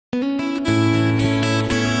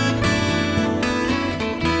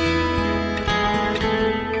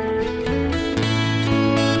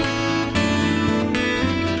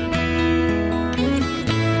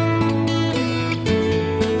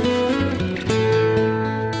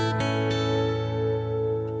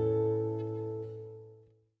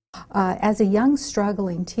as a young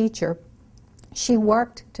struggling teacher, she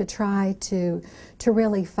worked to try to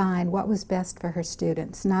really find what was best for her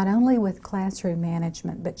students, not only with classroom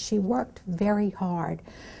management, but she worked very hard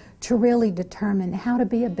to really determine how to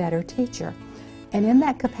be a better teacher. And in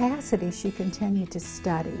that capacity, she continued to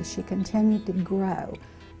study, she continued to grow,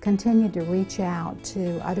 continued to reach out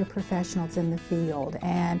to other professionals in the field,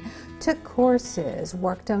 and took courses,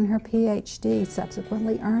 worked on her PhD,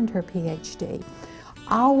 subsequently earned her PhD.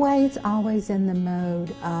 Always in the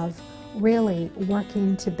mode of really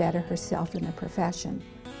working to better herself in the profession.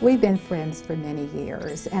 We've been friends for many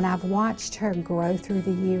years, and I've watched her grow through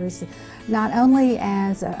the years, not only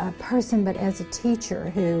as a person, but as a teacher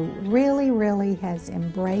who really has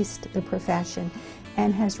embraced the profession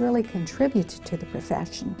and has really contributed to the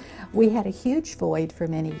profession. We had a huge void for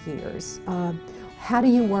many years. How do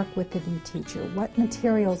you work with the new teacher? What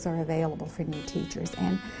materials are available for new teachers?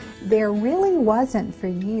 And there really wasn't for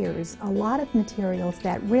years a lot of materials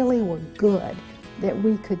that really were good, that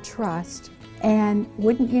we could trust. And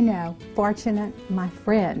wouldn't you know, fortunate, my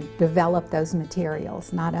friend developed those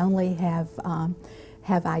materials. Not only have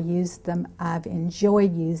I used them, I've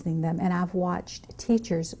enjoyed using them, and I've watched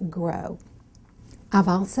teachers grow. I've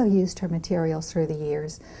also used her materials through the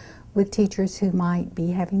years with teachers who might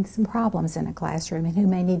be having some problems in a classroom and who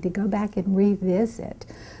may need to go back and revisit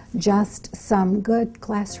just some good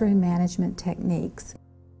classroom management techniques.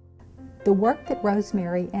 The work that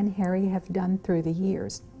Rosemary and Harry have done through the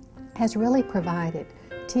years has really provided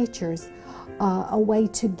teachers a way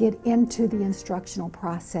to get into the instructional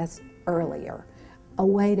process earlier, a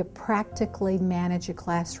way to practically manage a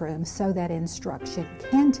classroom so that instruction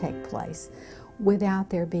can take place without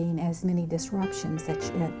there being as many disruptions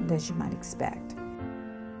as you might expect.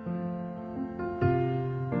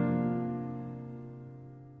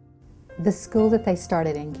 The school that they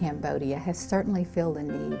started in Cambodia has certainly filled a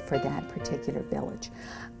need for that particular village.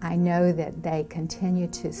 I know that they continue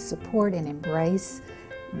to support and embrace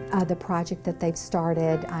the project that they've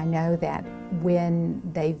started. I know that when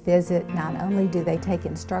they visit, not only do they take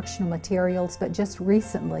instructional materials, but just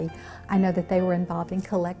recently, I know that they were involved in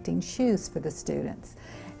collecting shoes for the students.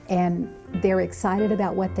 And they're excited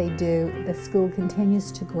about what they do. The school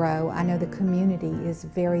continues to grow. I know the community is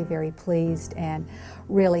very pleased and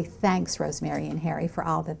really thanks Rosemary and Harry for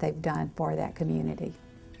all that they've done for that community.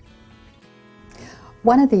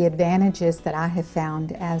 One of the advantages that I have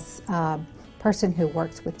found as person who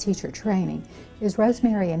works with teacher training is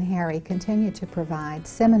Rosemary and Harry continue to provide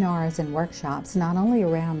seminars and workshops not only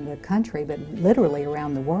around the country but literally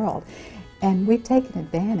around the world, and we've taken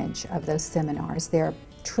advantage of those seminars. They're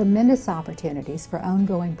tremendous opportunities for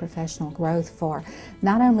ongoing professional growth for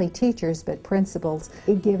not only teachers but principals.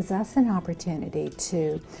 It gives us an opportunity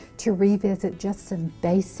to revisit just some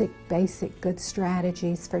basic good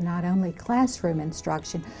strategies for not only classroom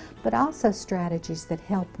instruction but also strategies that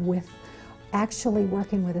help with actually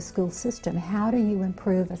working with a school system. How do you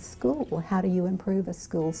improve a school? How do you improve a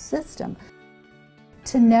school system?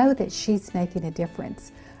 To know that she's making a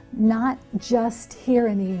difference, not just here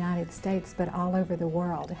in the United States, but all over the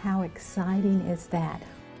world. How exciting is that?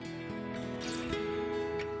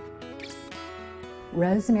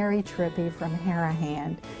 Rosemary Tripi from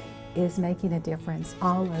Harahan is making a difference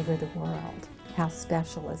all over the world. How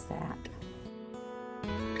special is that?